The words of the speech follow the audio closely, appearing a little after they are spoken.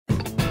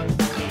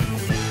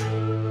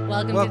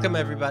Welcome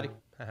everybody.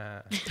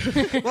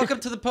 Welcome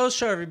to the post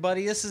show,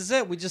 everybody. This is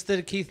it. We just did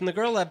a Keith and the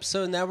Girl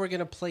episode. Now we're going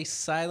to play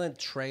silent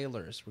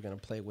trailers. We're going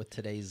to play with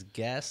today's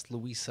guest,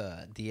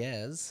 Luisa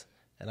Díez.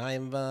 And I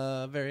am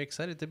very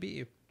excited to beat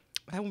you.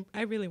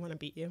 I really want to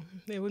beat you.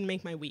 It would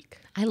make my week.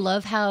 I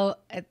love how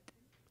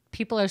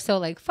people are so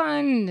like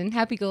fun and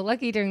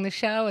happy-go-lucky during the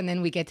show. And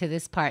then we get to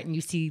this part and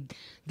you see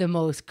the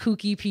most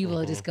kooky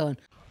people just going,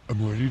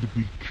 I'm ready to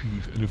beat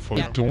Keith. And if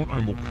I don't,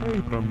 I'm okay,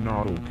 but I'm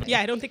not okay. Yeah,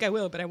 I don't think I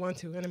will, but I want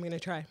to. And I'm going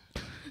to try.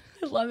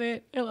 I love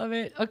it. I love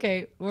it.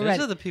 Okay, we're Those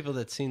ready. are the people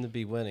that seem to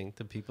be winning,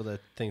 the people that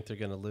think they're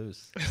going to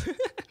lose.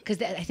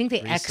 Because I think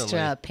they Recently.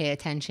 extra pay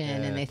attention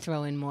and they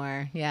throw in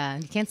more. Yeah,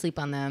 you can't sleep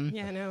on them.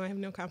 Yeah, no, I have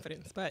no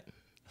confidence, but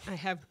I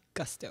have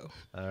gusto.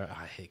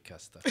 I hate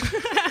gusto.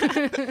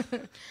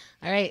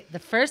 All right, the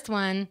first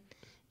one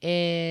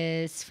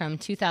is from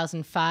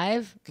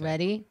 2005. Okay.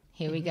 Ready?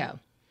 Here we go.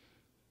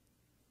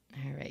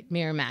 All right,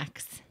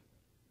 Miramax.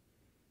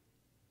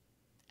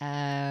 We're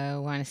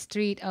on a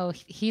street. Oh,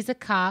 he's a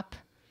cop.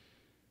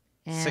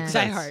 And Six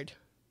Die Hard.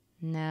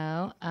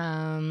 No.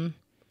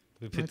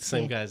 We picked the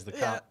same guy as the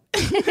cop.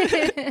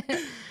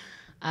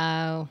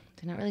 Oh,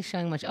 they're not really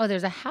showing much. Oh,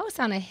 there's a house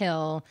on a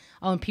hill.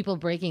 Oh, and people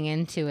breaking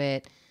into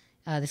it.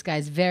 This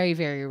guy's very,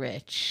 very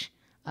rich.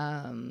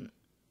 The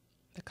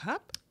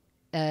cop?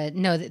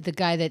 No, the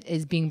guy that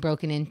is being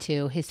broken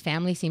into. His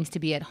family seems to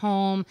be at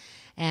home,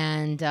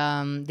 and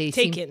they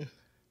Taken.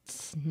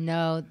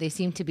 They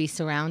seem to be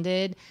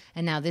surrounded.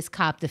 And now this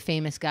cop, the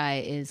famous guy,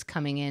 is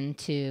coming in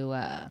to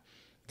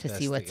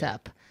see what's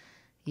up.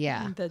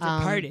 Yeah, The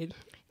Departed.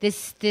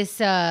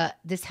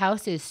 This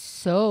house is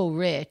so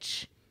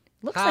rich.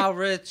 How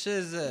rich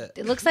is it?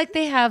 It looks like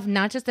they have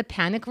not just a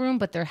panic room,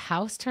 but their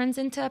house turns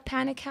into a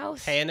panic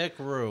house. Panic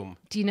room.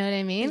 Do you know what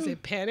I mean? Is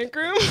it Panic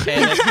Room?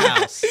 Panic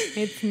house.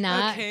 It's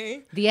not.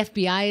 Okay. The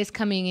FBI is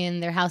coming in.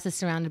 Their house is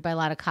surrounded by a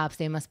lot of cops.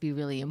 They must be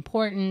really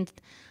important.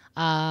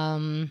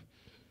 Let's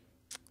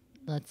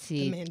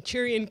see. The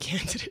Manchurian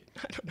Candidate.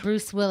 I don't know.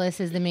 Bruce Willis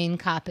is the main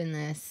cop in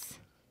this.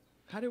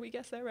 How do we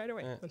guess that right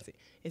away? Let's see.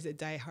 Is it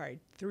Die Hard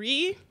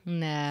 3?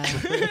 No,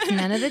 it's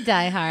none of the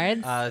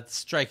diehards. It's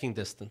Striking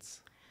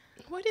Distance.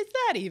 What is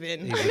that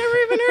even? I've never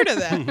even heard of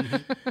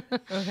that.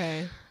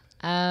 Okay.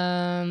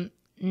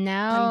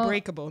 Now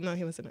Unbreakable. No,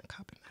 he wasn't a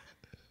cop in that.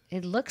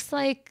 it looks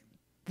like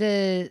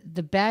the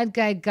bad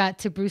guy got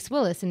to Bruce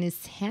Willis and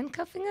is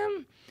handcuffing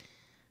him.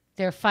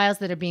 There are files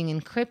that are being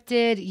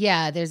encrypted.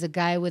 Yeah, there's a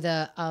guy with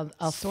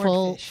a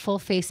full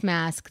face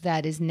mask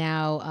that is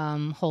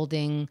now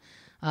holding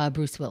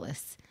Bruce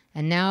Willis.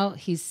 And now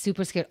he's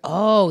super scared.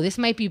 Oh, this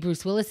might be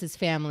Bruce Willis's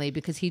family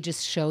because he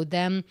just showed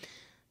them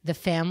the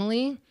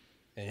family.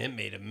 And it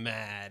made him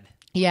mad.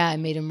 Yeah, it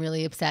made him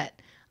really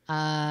upset.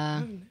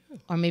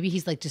 Or maybe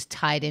he's like just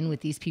tied in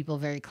with these people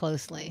very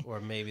closely. Or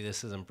maybe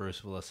this isn't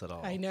Bruce Willis at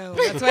all. I know.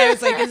 That's why I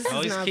was like, this is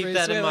Always not keep Bruce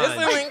that in Willis.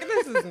 mind. I'm like,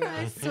 this is not.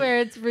 I swear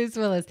it's Bruce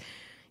Willis.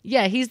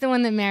 Yeah, he's the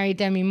one that married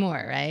Demi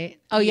Moore, right?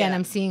 Oh, yeah, and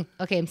I'm seeing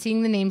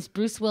the names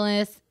Bruce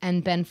Willis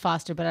and Ben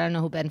Foster, but I don't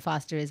know who Ben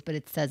Foster is, but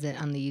it says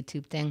it on the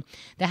YouTube thing.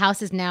 The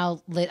house is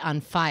now lit on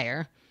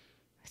fire.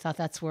 I thought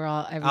that's where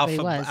everybody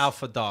was.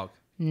 Alpha Dog.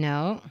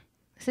 No.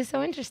 This is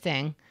so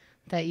interesting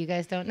that you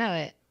guys don't know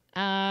it.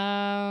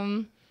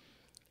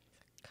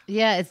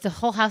 Yeah, it's the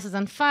whole house is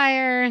on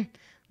fire.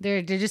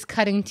 They're just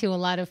cutting to a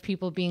lot of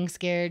people being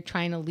scared,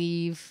 trying to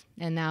leave,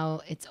 and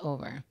now it's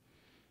over.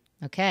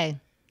 Okay.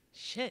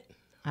 Shit.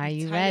 Are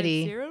you Tied at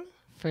ready 0?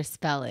 for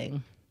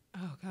spelling?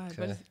 Oh, God.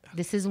 Okay. What is,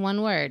 This is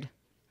one word,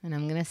 and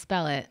I'm going to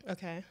spell it.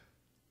 okay.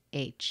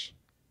 H.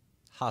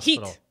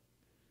 Hospital. Heat.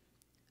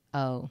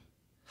 O.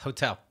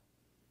 Hotel.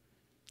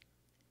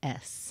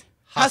 S.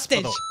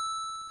 Hospital.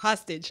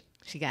 Hostage.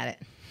 She got it.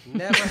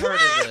 Never heard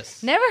of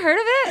this. Never heard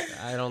of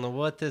it? I don't know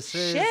what this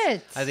is.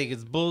 Shit. I think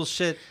it's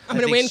bullshit. I'm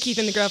going to win, Keith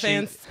and the Girl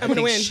fans. I'm going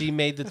to win. She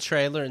made the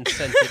trailer and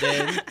sent it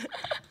in.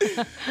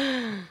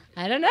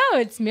 I don't know.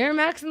 It's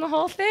Miramax and the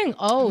whole thing.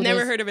 Oh,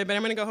 Never heard of it, but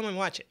I'm going to go home and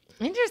watch it.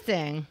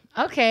 Interesting.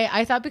 Okay.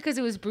 I thought because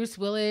it was Bruce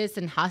Willis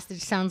and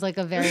hostage sounds like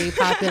a very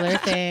popular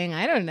thing.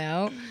 I don't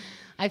know.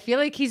 I feel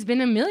like he's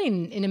been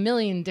in a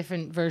million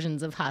different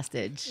versions of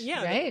hostage.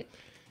 Yeah. Right?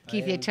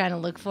 Keith, you're trying to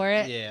look for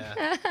it? Yeah.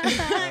 I don't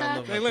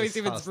know about Let me this see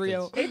if it's hostage.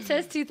 real. It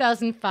says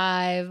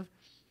 2005.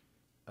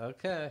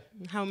 Okay.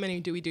 How many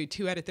do we do?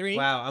 2 out of 3?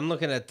 Wow. I'm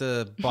looking at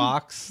the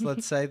box,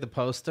 let's say, the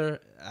poster.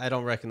 I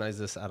don't recognize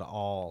this at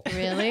all.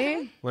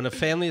 Really? When a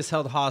family is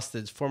held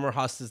hostage, former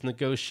hostage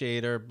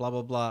negotiator, blah,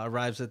 blah, blah,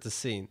 arrives at the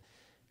scene.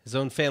 His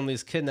own family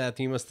is kidnapped.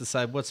 He must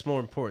decide what's more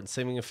important,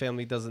 saving a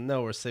family he doesn't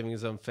know or saving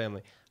his own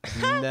family.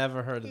 I've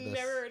never heard of this.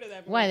 Never heard of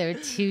that. Why? There were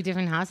 2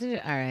 different hostages?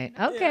 All right.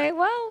 Okay. Yeah.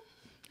 Well,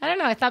 I don't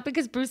know. I thought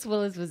because Bruce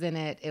Willis was in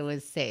it, it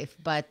was safe.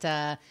 But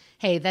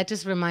hey, that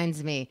just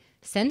reminds me.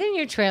 Send in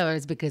your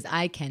trailers because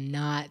I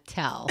cannot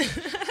tell.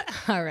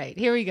 All right.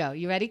 Here we go.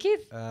 You ready,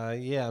 Keith?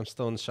 Yeah, I'm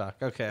still in shock.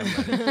 Okay, I'm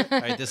ready.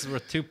 All right, this is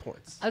worth 2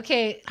 points.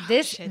 Okay.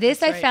 This shit, this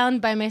that's I right. found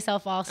by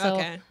myself also.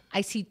 Okay.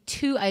 I see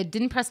 2. I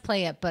didn't press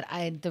play yet, but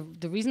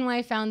the reason why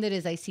I found it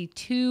is I see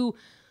 2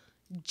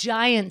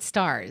 giant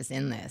stars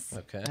in this.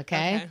 Okay.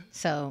 Okay.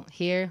 So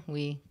here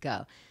we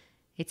go.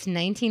 It's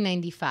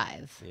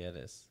 1995. Yeah, it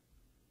is.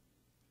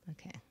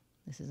 Okay.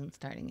 This isn't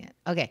starting yet.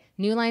 Okay.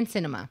 New Line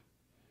Cinema.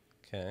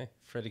 Okay.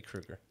 Freddy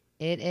Krueger.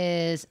 It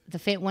is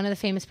one of the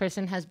famous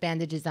person has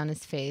bandages on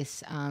his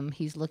face.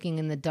 He's looking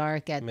in the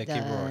dark at Mickey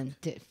the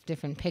Rourke.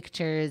 different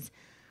pictures.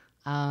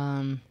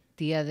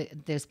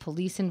 There's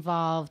police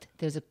involved.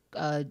 There's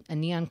a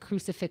neon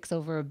crucifix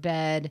over a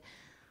bed.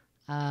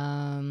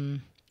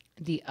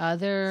 The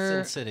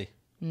other Sin City.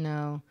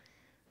 No.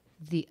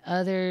 The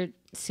other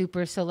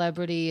super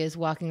celebrity is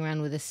walking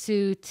around with a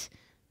suit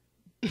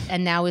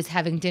and now is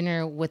having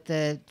dinner with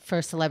the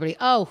first celebrity.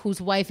 Oh, whose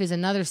wife is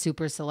another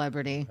super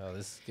celebrity. Oh,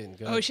 this is getting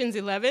good. Ocean's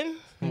 11.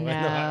 No.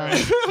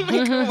 I'm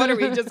like, what are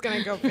we just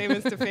gonna go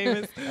famous to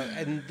famous?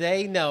 And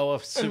they know a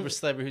super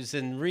celebrity who's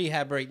in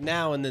rehab right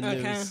now in the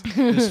Okay. news,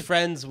 who's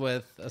friends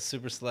with a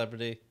super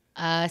celebrity.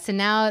 So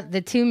now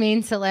the two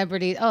main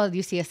celebrities. Oh,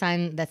 you see a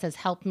sign that says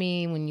 "Help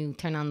me" when you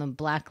turn on the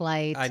black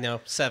light. I know.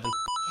 7.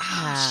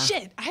 Yeah.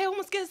 Shit, I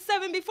almost guessed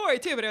 7 before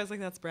too, but I was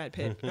like, that's Brad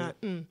Pitt. Not,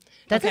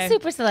 That's okay. a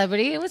super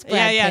celebrity. It was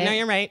Brad Pitt. No,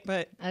 you're right.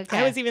 But Okay.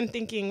 I was even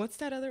thinking, what's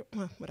that other?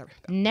 Well, whatever.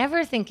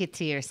 Never think it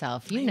to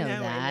yourself. You know I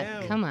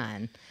that. know. Come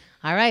on.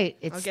 All right.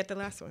 I'll get the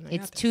last one.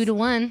 It's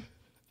 2-1.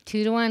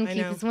 2-1. I Keith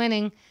know. is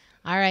winning.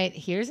 All right.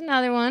 Here's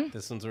another one.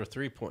 This one's worth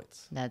 3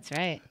 points. That's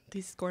right.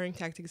 These scoring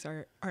tactics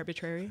are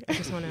arbitrary. I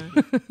just want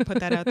to put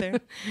that out there.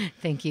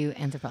 Thank you,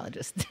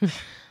 anthropologist. All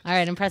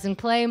right, I'm pressing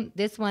play.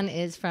 This one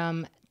is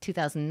from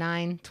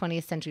 2009,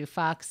 20th Century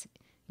Fox,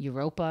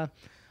 Europa.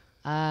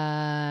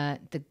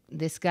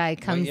 This guy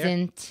comes year?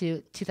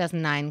 into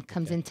 2009,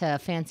 comes into a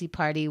fancy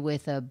party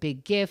with a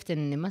big gift,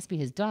 and it must be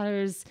his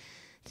daughter's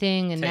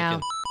thing. And now,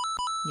 Taken.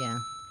 yeah,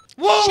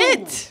 Whoa!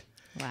 Shit!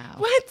 wow,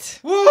 What?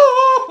 Whoa!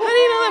 How do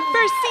you know the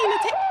first scene?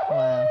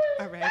 wow,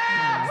 All right. I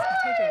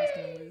told you I was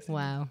going to lose.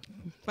 wow.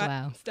 But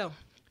Wow. still,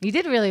 You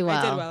did really well.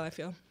 I did well, I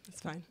feel.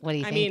 It's fine. What do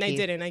you I think, mean, I Keith?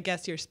 didn't. I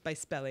guessed yours by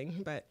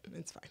spelling, but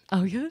it's fine.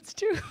 Oh, yeah, that's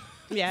true.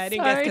 Yeah, I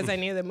didn't guess Sorry. because I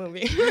knew the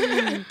movie.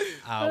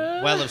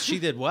 Well, if she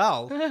did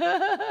well,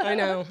 I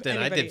know. then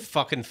I did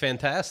fucking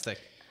fantastic.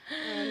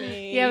 I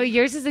mean, Yeah, but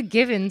yours is a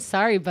given.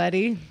 Sorry,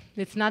 buddy.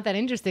 It's not that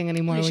interesting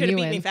anymore you when should you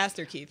have beat me win.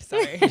 faster, Keith.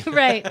 Sorry.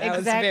 Right, That was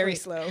exactly. very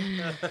slow.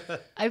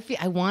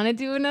 I want to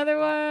do another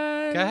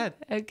one. Go ahead.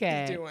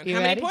 Okay. Do one. You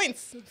How ready? many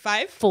points?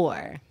 5?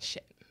 4.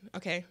 Shit.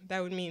 Okay,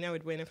 that would mean I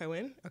would win if I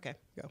win. Okay,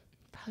 go.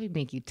 Probably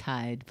make you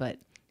tied, but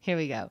here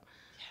we go.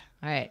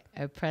 All right,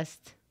 I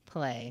pressed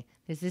play.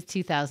 This is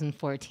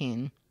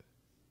 2014.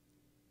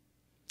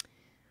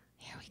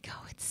 Here we go.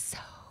 It's so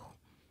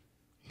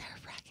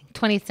nerve-wracking.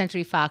 20th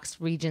Century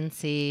Fox,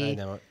 Regency. I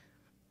know it.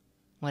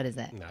 What is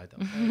it? No, I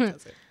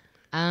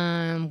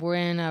don't. We're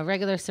in a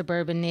regular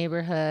suburban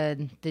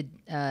neighborhood.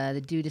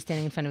 The dude is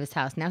standing in front of his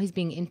house. Now he's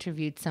being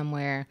interviewed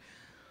somewhere.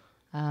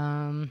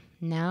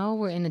 Now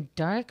we're in a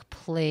dark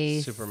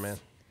place. Superman.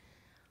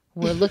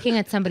 We're looking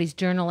at somebody's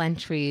journal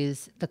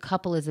entries. The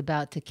couple is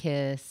about to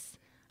kiss.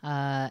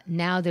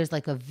 Now there's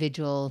like a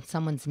vigil.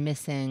 Someone's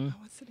missing.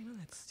 What's the name of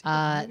that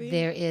stupid movie?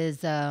 There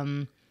is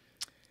Gone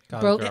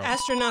Bro- Girl. The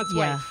astronaut's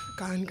Yeah. wife.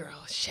 Gone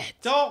Girl. Shit.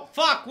 Don't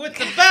fuck with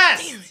the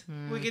best.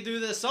 We could do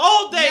this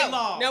all day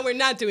long. No, we're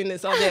not doing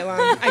this all day long.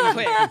 I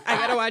quit. I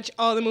gotta watch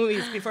all the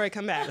movies before I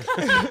come back.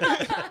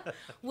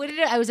 what did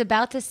I was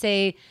about to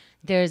say.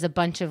 There's a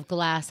bunch of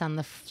glass on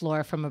the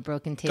floor from a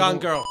broken table. Gone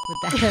Girl.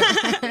 With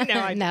that. No,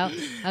 I No.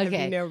 have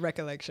Okay. no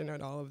recollection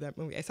at all of that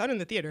movie. I saw it in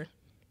the theater.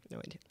 No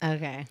idea.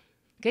 Okay.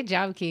 Good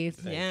job, Keith.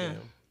 Thank Yeah. you.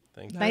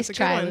 Thank you. Nice That's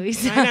a good try, one.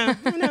 Luisa.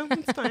 I know,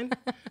 it's fine.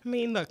 I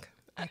mean, look,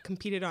 I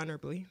competed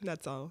honorably.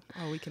 That's all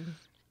we can.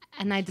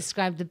 And I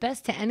described the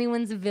best to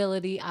anyone's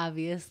ability,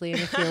 obviously.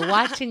 And if you're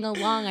watching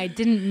along, I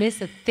didn't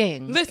miss a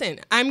thing. Listen,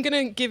 I'm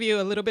going to give you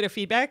a little bit of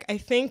feedback. I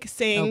think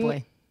saying Oh,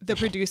 boy. the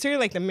producer,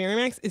 like the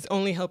Miramax, is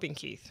only helping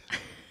Keith.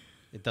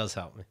 It does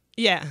help me.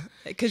 Yeah,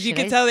 because you Should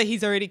can I- tell that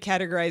he's already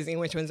categorizing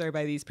which ones are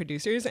by these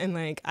producers. And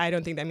like, I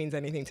don't think that means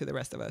anything to the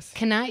rest of us.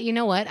 Can I, you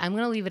know what? I'm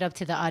going to leave it up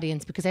to the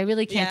audience because I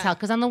really can't Yeah. tell.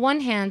 Because on the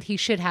one hand, he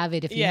should have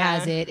it if he Yeah.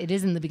 has it. It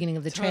is in the beginning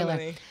of the trailer.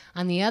 Totally.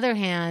 On the other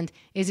hand,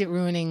 is it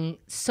ruining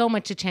so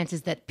much of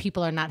chances that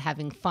people are not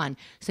having fun?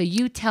 So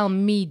you tell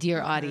me,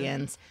 dear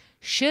audience,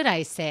 should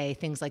I say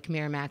things like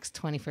Miramax,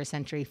 21st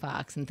Century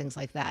Fox, and things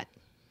like that?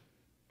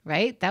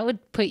 Right? That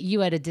would put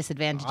you at a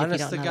disadvantage if you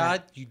Honest don't to know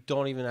God, that. you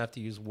don't even have to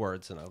use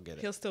words and I'll get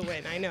it. He'll still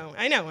win. I know.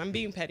 I'm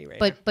being petty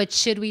right now. But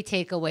should we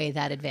take away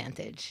that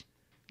advantage?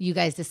 You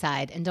guys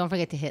decide. And don't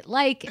forget to hit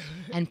like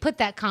and put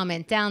that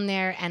comment down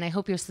there. And I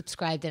hope you're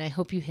subscribed and I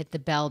hope you hit the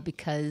bell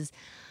because,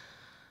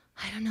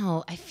 I don't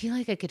know, I feel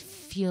like I could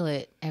feel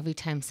it every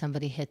time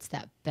somebody hits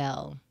that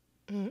bell.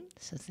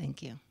 So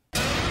thank you.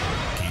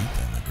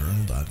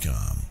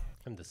 KeithAndTheGirl.com.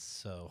 I'm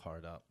just so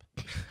hard up.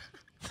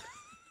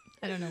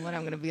 I don't know what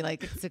I'm going to be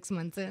like at 6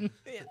 months in.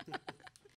 Yeah.